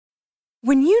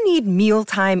When you need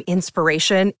mealtime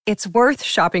inspiration, it's worth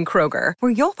shopping Kroger,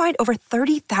 where you'll find over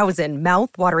 30,000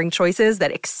 mouth-watering choices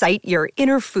that excite your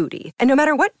inner foodie. And no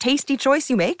matter what tasty choice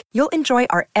you make, you'll enjoy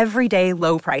our everyday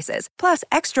low prices, plus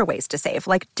extra ways to save,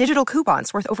 like digital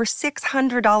coupons worth over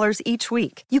 $600 each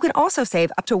week. You can also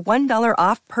save up to $1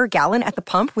 off per gallon at the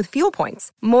pump with fuel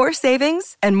points. More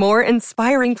savings and more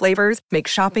inspiring flavors make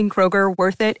shopping Kroger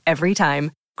worth it every time.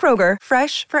 Kroger,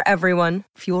 fresh for everyone.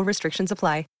 Fuel restrictions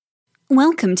apply.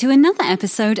 Welcome to another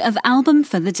episode of Album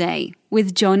for the Day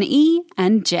with John E.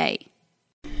 and Jay.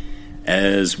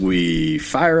 As we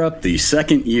fire up the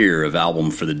second year of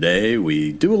Album for the Day,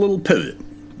 we do a little pivot.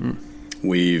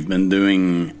 We've been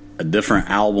doing a different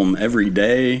album every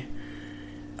day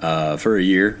for a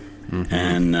year.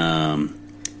 And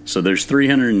so there's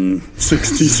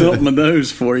 360 something of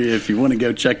those for you if you want to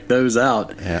go check those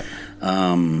out. Yeah.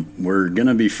 We're going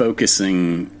to be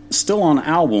focusing still on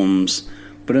albums,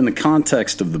 but in the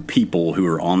context of the people who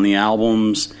are on the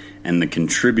albums and the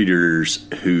contributors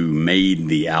who made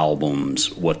the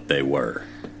albums what they were.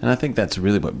 And I think that's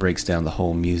really what breaks down the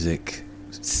whole music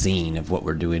scene of what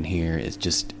we're doing here. Is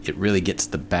just, it really gets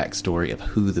the backstory of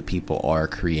who the people are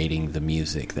creating the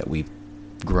music that we've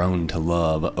grown to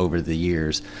love over the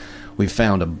years. We've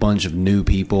found a bunch of new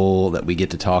people that we get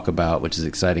to talk about, which is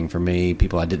exciting for me.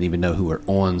 People I didn't even know who were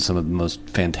on some of the most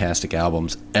fantastic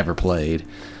albums ever played.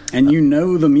 And you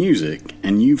know the music,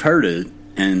 and you've heard it,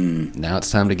 and now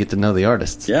it's time to get to know the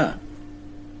artists. Yeah.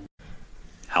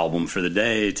 Album for the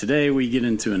day. Today we get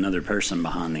into another person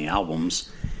behind the albums,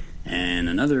 and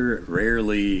another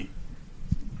rarely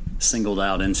singled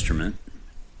out instrument,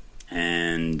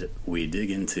 and we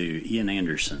dig into Ian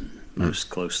Anderson, most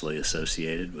closely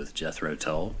associated with Jethro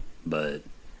Tull, but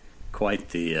quite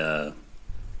the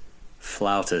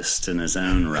flautist in his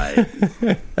own right.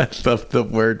 I love the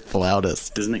word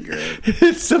flautist. Isn't it great?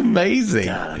 It's amazing.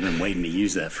 God, I've been waiting to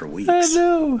use that for weeks. I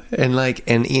know.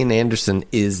 And Ian Anderson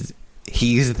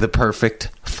he's the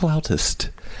perfect flautist.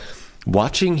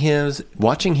 Watching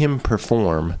him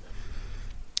perform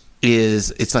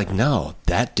it's like, no,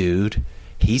 that dude,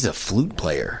 he's a flute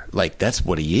player. Like, that's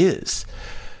what he is.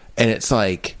 And it's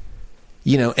like,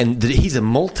 you know, and he's a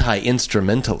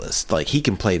multi-instrumentalist. Like, he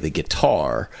can play the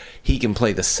guitar, he can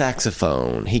play the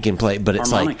saxophone, he can play, but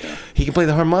it's harmonica. Like, he can play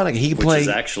the harmonica, Which is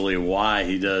actually why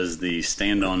he does the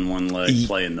stand on one leg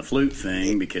playing the flute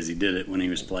thing, because he did it when he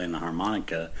was playing the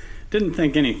harmonica. Didn't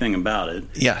think anything about it.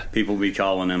 Yeah. People be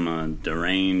calling him a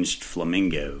deranged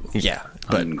flamingo. Yeah.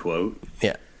 But, unquote.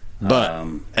 Yeah. But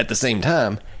at the same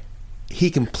time,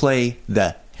 he can play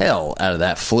the hell out of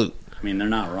that flute. I mean, they're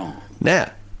not wrong.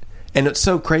 Yeah. And it's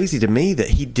so crazy to me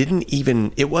that he didn't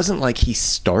even... It wasn't like he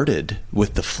started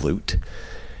with the flute.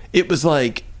 It was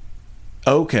like,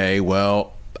 okay,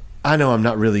 well, I know I'm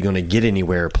not really going to get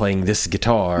anywhere playing this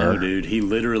guitar. No, dude, he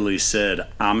literally said,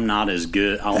 I'm not as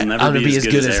good... I'll never be as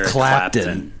good as Eric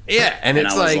Clapton. Yeah, and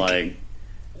it's I was like...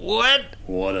 What?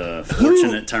 What a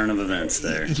fortunate turn of events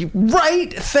there.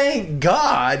 Right? Thank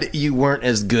God you weren't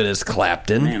as good as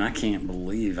Clapton. Man, I can't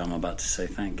believe I'm about to say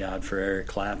thank God for Eric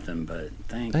Clapton, but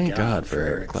thank God for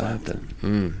Eric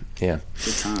Clapton. Yeah.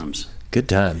 Good times. Good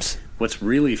times. What's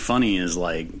really funny is,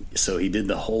 like, so he did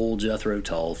the whole Jethro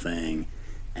Tull thing,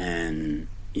 and,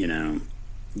 you know,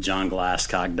 John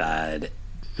Glasscock died,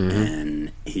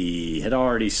 and he had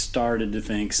already started to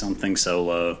think something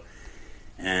solo,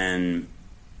 and...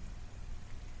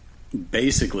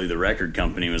 basically the record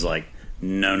company was like,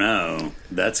 no,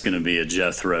 that's going to be a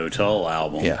Jethro Tull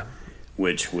album,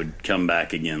 which would come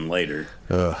back again later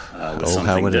with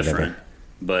something different.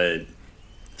 But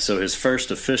so his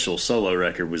first official solo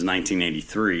record was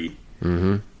 1983,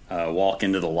 Walk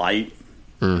Into the Light,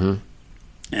 and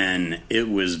it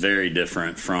was very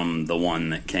different from the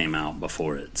one that came out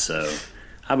before it. So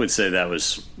I would say that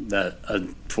was a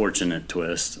fortunate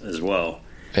twist as well.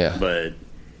 Yeah, but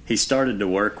he started to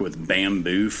work with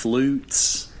bamboo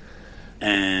flutes,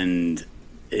 and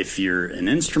if you're an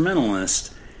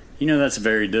instrumentalist, you know that's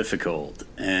very difficult,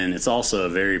 and it's also a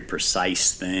very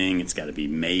precise thing. It's got to be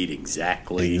made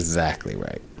exactly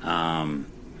right.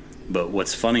 But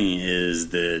what's funny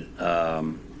is that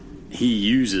he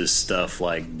uses stuff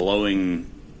like blowing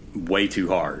way too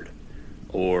hard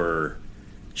or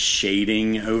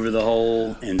shading over the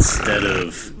hole instead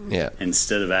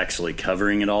of actually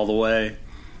covering it all the way.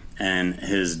 And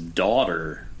his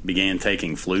daughter began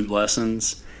taking flute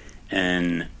lessons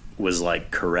and was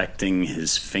like correcting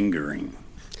his fingering.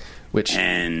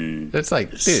 And that's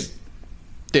like,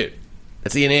 dude,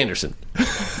 that's Ian Anderson.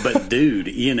 But dude,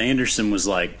 Ian Anderson was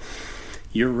like,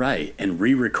 you're right, and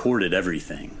re-recorded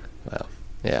everything. Wow.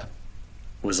 Yeah.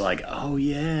 Was like, oh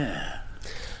yeah.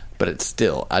 but it's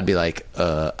still, I'd be like,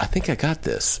 I think I got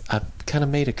this. I've kind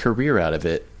of made a career out of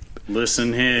it.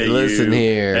 Listen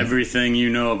here. Everything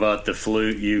you know about the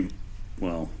flute,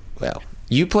 well,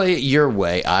 you play it your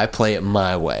way. I play it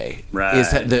my way. Right.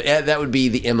 That would be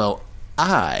the MO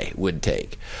I would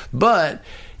take. But,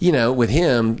 with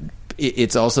him,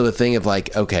 it's also a thing of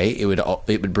like, okay, it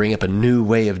would bring up a new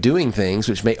way of doing things,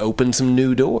 which may open some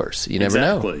new doors. You never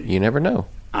know. You never know.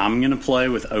 I'm going to play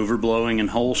with overblowing and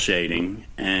hole shading,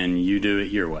 and you do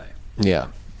it your way. Yeah.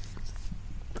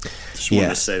 Just wanted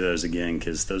to say those again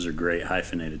because those are great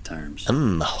hyphenated terms.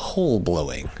 Hole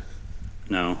blowing.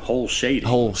 No, hole shading.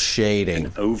 Hole shading.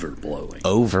 And overblowing.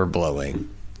 Overblowing.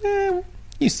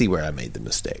 You see where I made the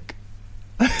mistake.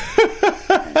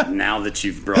 Now that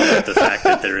you've brought up the fact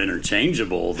that they're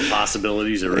interchangeable, the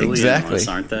possibilities are really endless,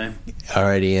 aren't they? All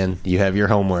right, Ian, you have your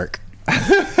homework.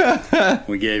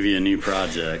 We gave you a new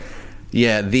project.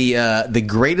 Yeah, the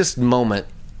greatest moment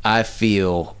I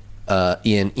feel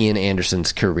in Ian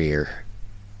Anderson's career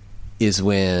is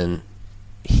when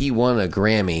he won a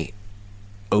Grammy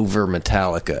over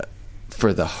Metallica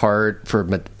for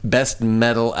best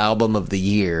metal album of the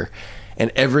year,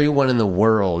 and everyone in the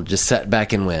world just sat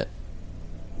back and went,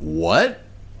 "What?"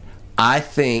 I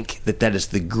think that is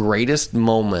the greatest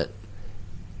moment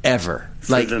ever.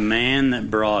 For the man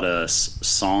that brought us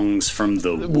Songs from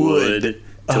the Wood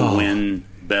to win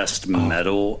Best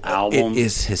Metal Album. It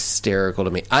is hysterical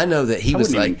to me. I know that he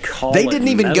was like, they didn't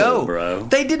even go, bro.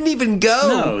 They didn't even go.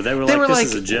 No, they were like,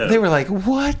 this is a joke. They were like,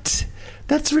 what?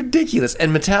 That's ridiculous.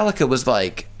 And Metallica was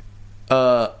like,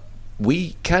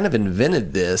 we kind of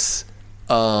invented this.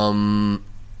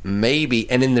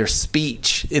 Maybe. And in their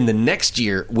speech in the next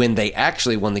year, when they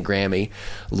actually won the Grammy,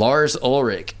 Lars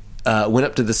Ulrich went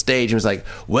up to the stage and was like,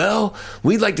 well,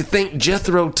 we'd like to thank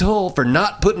Jethro Tull for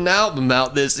not putting an album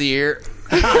out this year.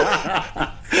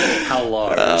 How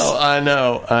Lars? Oh, I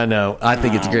know. I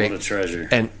think it's great. What a treasure.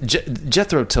 And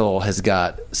Jethro Tull has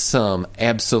got some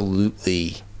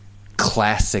absolutely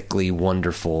classically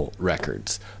wonderful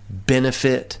records.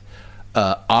 Benefit,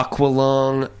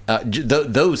 Aqualung,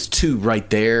 those two right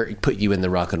there put you in the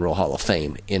Rock and Roll Hall of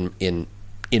Fame in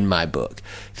my book.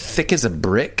 Thick as a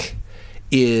Brick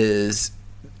is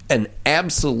an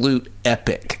absolute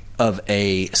epic of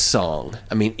a song.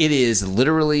 I mean, it is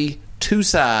literally two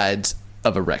sides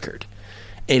of a record.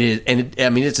 It is,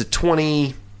 it's a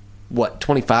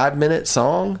 25-minute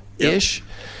song ish, yep.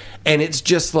 And it's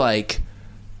just like,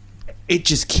 it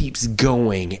just keeps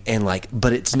going, and like,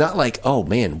 but it's not like, oh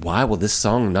man, why will this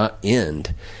song not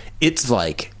end? It's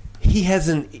like he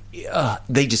hasn't.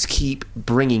 They just keep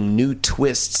bringing new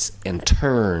twists and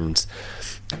turns,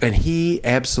 and he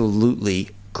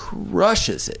absolutely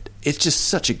crushes it. It's just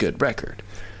such a good record.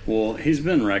 Well, he's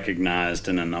been recognized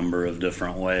in a number of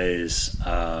different ways,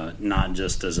 not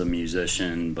just as a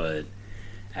musician, but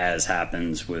as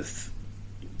happens with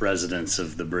residents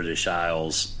of the British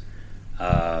Isles.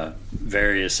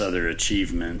 Various other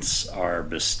achievements are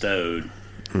bestowed.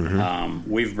 Mm-hmm.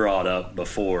 We've brought up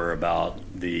before about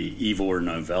the Ivor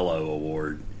Novello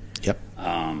Award. Yep.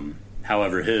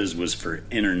 However, his was for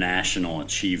international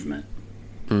achievement.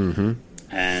 Mm-hmm.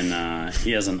 And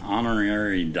he has an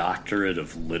honorary doctorate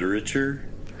of literature.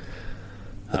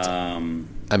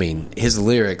 His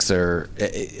lyrics are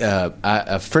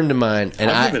a friend of mine,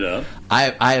 and I'll give it up.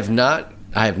 I have not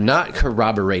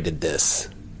corroborated this.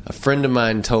 A friend of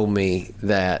mine told me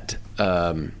that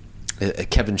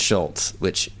Kevin Schultz,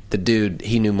 which the dude,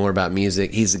 he knew more about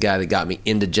music. He's the guy that got me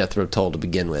into Jethro Tull to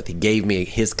begin with. He gave me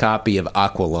his copy of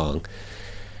Aqualung.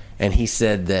 And he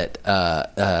said that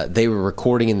they were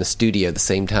recording in the studio at the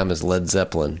same time as Led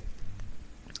Zeppelin.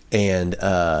 And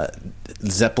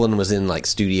Zeppelin was in like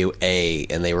Studio A,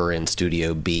 and they were in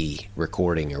Studio B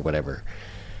recording or whatever.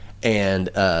 And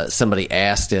somebody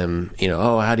asked him,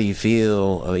 how do you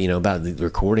feel, about the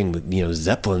recording with,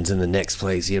 Zeppelin's in the next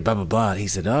place, blah, blah, blah. And he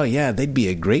said, oh, yeah, they'd be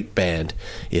a great band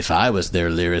if I was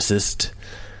their lyricist.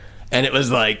 And it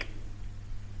was like,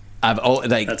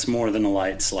 that's more than a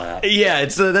light slap. Yeah,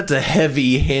 that's a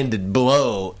heavy-handed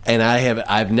blow, and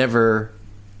I've never,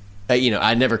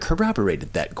 I never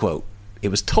corroborated that quote. It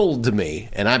was told to me,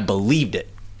 and I believed it.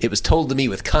 It was told to me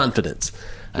with confidence.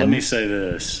 Let me say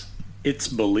this: it's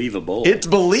believable. It's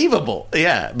believable,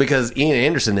 yeah, because Ian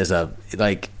Anderson is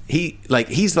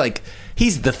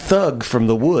he's the thug from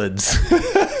the woods.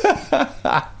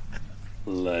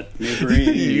 Let me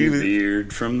bring you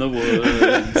beard from the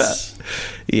woods.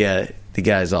 Yeah, the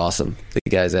guy's awesome. The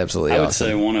guy's absolutely awesome. I would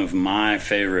say one of my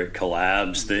favorite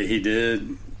collabs that he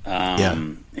did.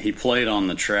 He played on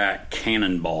the track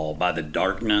Cannonball by The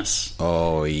Darkness.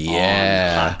 Oh,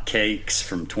 yeah. On Hot Cakes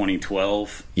from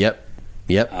 2012. Yep.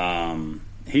 Yep.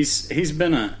 He's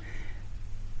been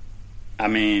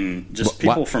just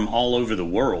people from all over the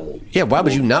world. Yeah, why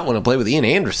would you not want to play with Ian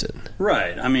Anderson?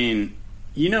 Right. I mean,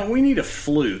 we need a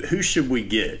flute. Who should we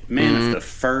get? Man, if the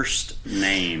first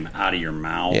name out of your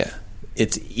mouth. Yeah.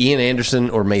 It's Ian Anderson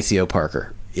or Maceo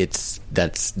Parker. It's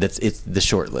the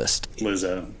short list.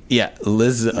 Lizzo. Yeah,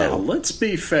 Lizzo. Now, let's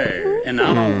be fair. And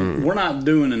we're not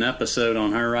doing an episode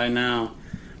on her right now,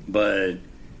 but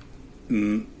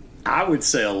I would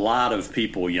say a lot of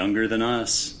people younger than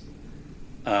us,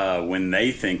 when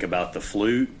they think about the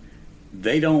flute,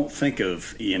 they don't think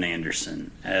of Ian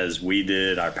Anderson as we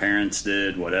did, our parents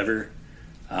did, whatever.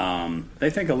 They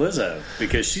think of Lizzo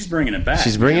because she's bringing it back.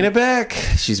 She's bringing it back.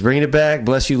 She's bringing it back.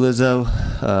 Bless you, Lizzo.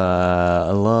 I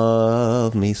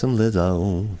love me some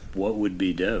Lizzo. What would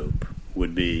be dope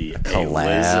would be a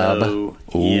collab. Lizzo,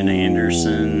 Ian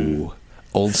Anderson,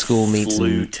 old school meets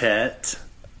flutette.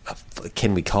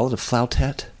 Can we call it a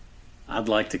flautet? I'd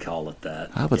like to call it that.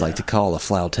 I would like to call a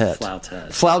flautet. Flautet.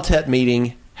 Flautet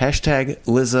meeting. Hashtag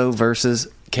Lizzo versus.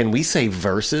 Can we say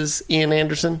versus Ian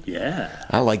Anderson? Yeah.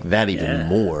 I like that even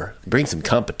more. Bring some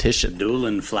competition.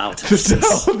 Dueling flautists.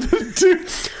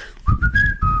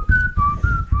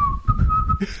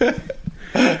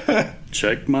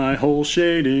 Check my whole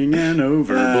shading and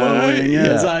overblowing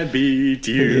as I beat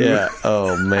you. Yeah.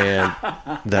 Oh, man.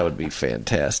 That would be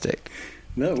fantastic.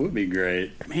 That would be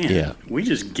great. Man, we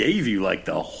just gave you,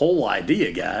 the whole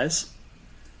idea, guys.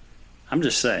 I'm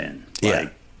just saying.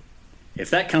 If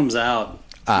that comes out...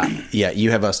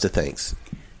 you have us to thanks.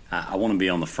 I want to be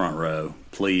on the front row.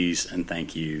 Please and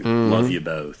thank you. Love you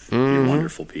both. You're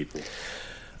wonderful people.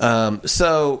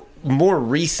 So, more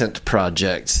recent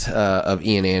projects of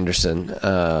Ian Anderson,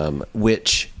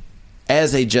 which,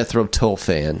 as a Jethro Tull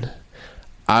fan,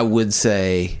 I would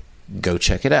say go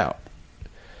check it out.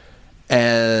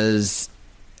 As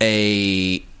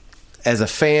a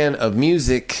fan of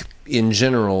music in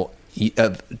general,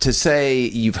 to say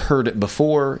you've heard it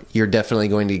before, you're definitely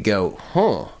going to go,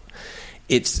 huh.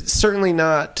 It's certainly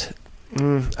not,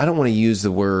 I don't want to use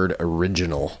the word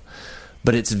original,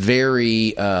 but it's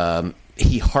very,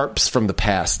 he harps from the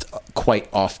past quite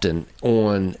often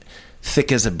on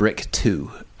Thick as a Brick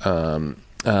 2.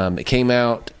 It came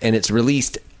out, and it's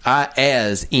released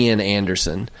as Ian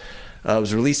Anderson. It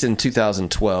was released in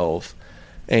 2012.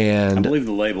 And I believe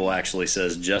the label actually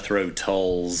says Jethro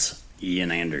Tull's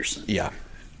Ian Anderson. Yeah.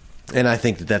 And I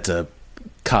think that's a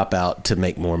cop-out to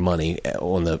make more money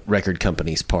on the record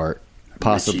company's part,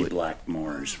 possibly. Richie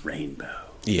Blackmore's Rainbow.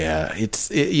 Yeah,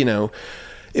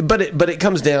 but it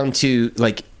comes down to,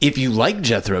 if you like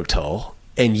Jethro Tull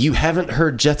and you haven't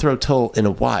heard Jethro Tull in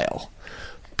a while,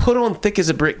 put on Thick as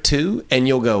a Brick 2 and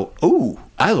you'll go, ooh,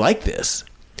 I like this.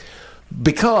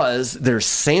 Because there's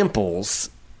samples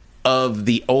of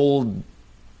the old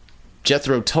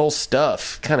Jethro Tull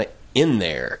stuff kind of in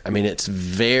there. I mean, it's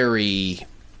very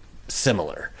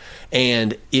similar.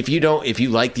 And if you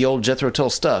like the old Jethro Tull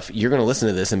stuff, you're going to listen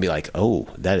to this and be like, oh,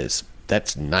 that's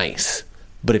nice.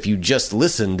 But if you just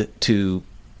listened to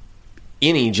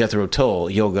any Jethro Tull,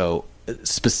 you'll go,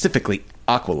 specifically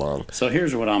Aqualung. So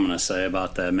here's what I'm going to say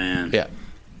about that, man. Yeah.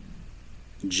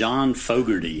 John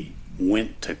Fogerty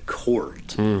went to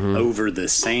court over the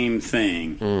same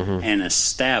thing and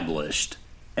established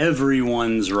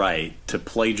everyone's right to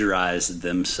plagiarize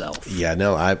themselves.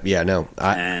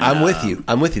 I'm with you.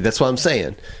 That's what I'm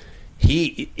saying.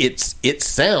 It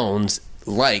sounds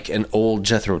like an old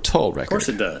Jethro Tull record. Of course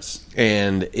it does.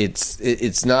 And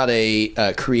it's not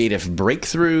a creative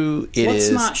breakthrough.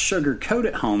 Let's not sugarcoat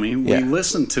it, homie. We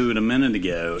listened to it a minute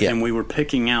ago, and we were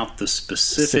picking out the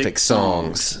specific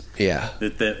songs. Yeah,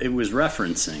 that it was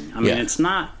referencing. I mean, it's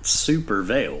not super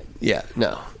veiled. Yeah,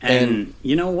 no. And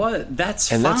you know what? That's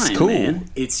fine, that's cool.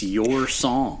 Man. It's your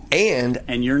song, and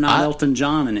you're not Elton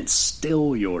John, and it's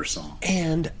still your song.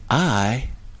 And I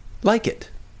like it.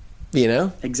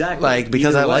 Exactly.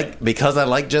 Because I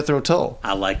like Jethro Tull.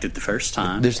 I liked it the first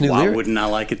time. There's new Why lyrics. wouldn't I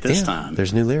like it this time?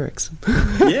 There's new lyrics.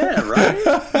 Yeah,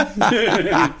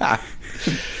 right.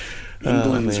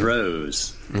 England's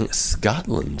Rose.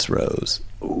 Scotland's Rose.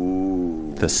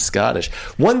 Ooh. The Scottish.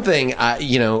 One thing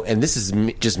and this is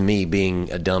just me being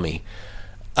a dummy.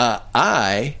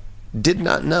 I did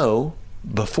not know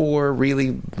before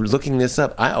really looking this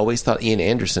up. I always thought Ian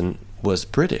Anderson was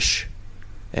British.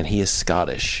 And he is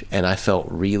Scottish, and I felt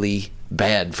really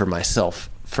bad for myself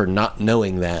for not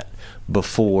knowing that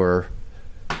before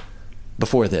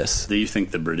this. Do you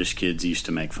think the British kids used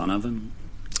to make fun of him?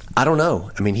 I don't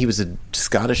know. I mean, he was a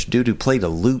Scottish dude who played a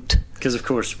lute. Because, of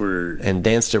course, and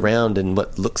danced around in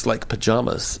what looks like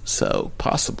pajamas, so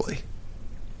possibly.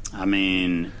 I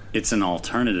mean, it's an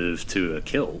alternative to a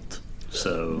kilt,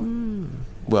 so...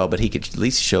 Well, but he could at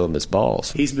least show him his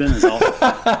balls. He's been as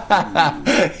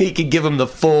He could give him the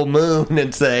full moon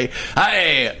and say,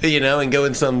 "Hey," and go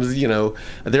in some,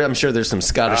 I'm sure there's some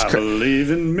Scottish. I believe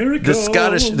in miracles.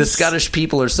 The Scottish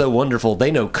people are so wonderful.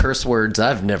 They know curse words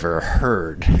I've never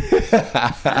heard.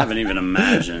 I haven't even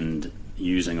imagined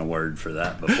using a word for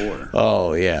that before.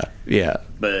 Oh yeah.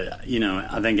 But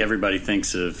I think everybody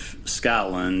thinks of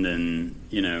Scotland and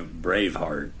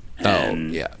Braveheart,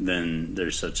 and then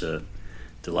there's such a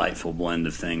delightful blend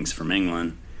of things from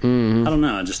England. I don't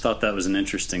know. I just thought that was an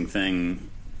interesting thing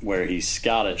where he's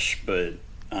Scottish, but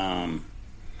I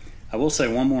will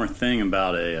say one more thing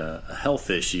about a health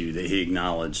issue that he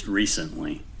acknowledged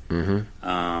recently.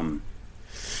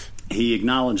 He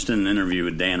acknowledged in an interview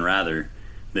with Dan Rather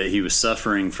that he was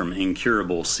suffering from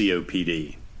incurable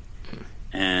COPD,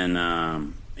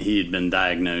 and he had been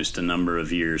diagnosed a number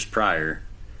of years prior,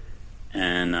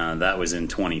 and that was in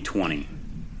 2020.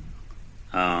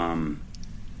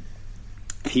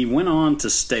 He went on to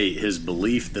state his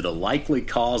belief that a likely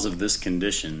cause of this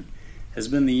condition has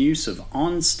been the use of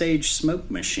on-stage smoke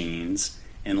machines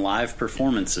in live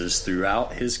performances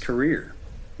throughout his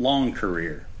long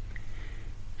career.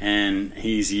 And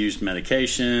he's used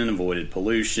medication, avoided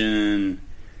pollution,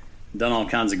 done all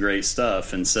kinds of great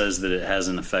stuff, and says that it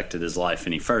hasn't affected his life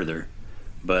any further.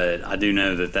 But I do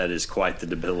know that is quite the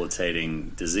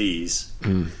debilitating disease.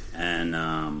 And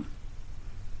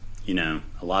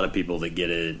a lot of people that get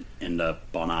it end up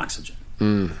on oxygen.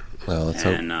 Well, let's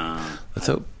hope. I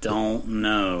don't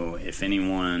know if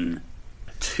anyone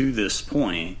to this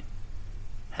point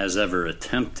has ever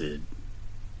attempted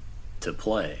to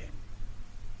play.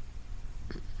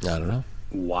 I don't know.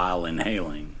 While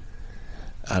inhaling.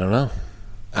 I don't know.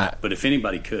 But if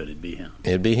anybody could, it'd be him.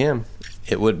 It'd be him.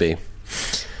 It would be.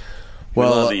 We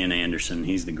love Ian Anderson.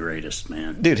 He's the greatest,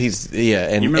 man. Dude,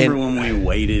 And you remember when we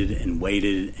waited and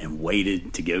waited and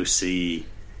waited to go see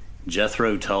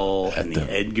Jethro Tull and the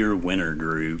Edgar Winter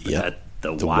Group at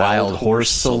the Wild Horse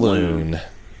Saloon?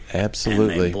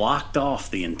 Absolutely. And they blocked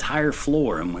off the entire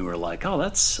floor, and we were like, oh,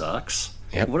 that sucks.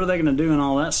 Yep. What are they going to do in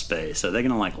all that space? Are they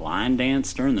going to line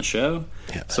dance during the show?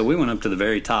 Yep. So we went up to the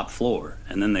very top floor,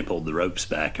 and then they pulled the ropes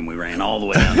back, and we ran all the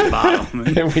way down to the bottom.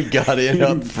 And we got in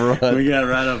up front. We got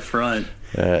right up front.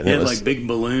 They had big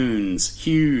balloons,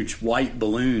 huge white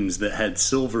balloons that had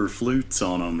silver flutes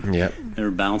on them. Yep. They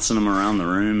were bouncing them around the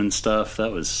room and stuff.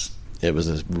 It was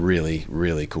a really,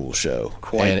 really cool show.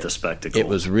 Quite the spectacle. It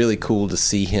was really cool to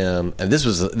see him. And this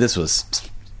was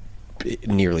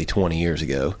nearly 20 years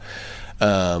ago.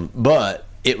 But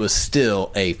it was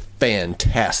still a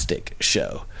fantastic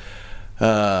show.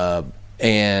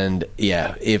 And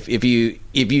yeah, if you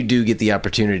do get the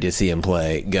opportunity to see him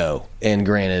play, go. And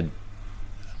granted,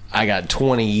 I got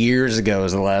 20 years ago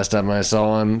was the last time I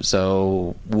saw him,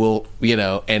 so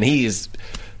and he's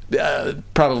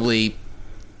probably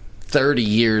 30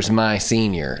 years my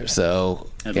senior, so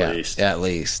at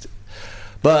least.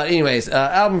 But anyways,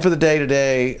 album for the day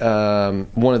today,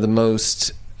 one of the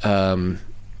most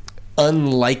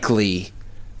unlikely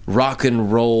rock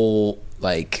and roll,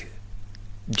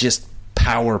 just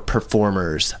power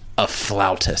performers, a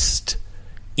flautist,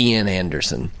 Ian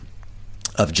Anderson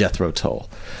of Jethro Tull.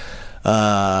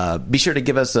 Be sure to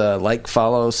give us a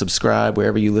follow, subscribe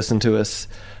wherever you listen to us.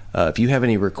 If you have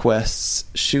any requests,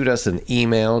 shoot us an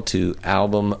email to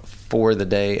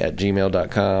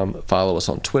albumfortheday@gmail.com. Follow us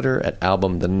on Twitter at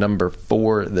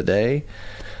album4theday.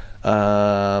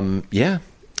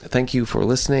 Thank you for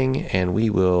listening, and we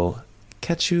will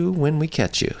catch you when we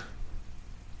catch you.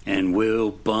 And we'll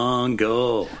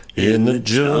bungle in the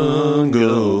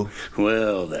jungle.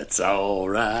 Well, that's all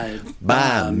right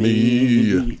by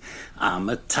me. I'm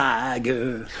a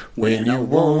tiger when I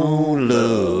want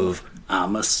love.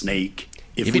 I'm a snake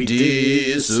if we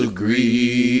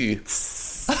disagree. The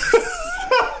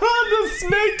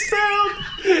snake sound,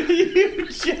 you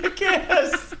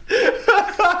jackass.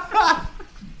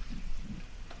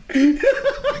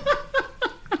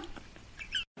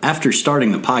 After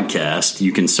starting the podcast,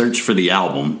 you can search for the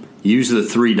album, use the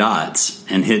 3 dots,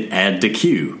 and hit add to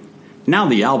queue. Now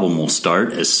the album will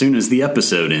start as soon as the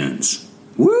episode ends.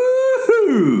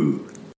 Woohoo!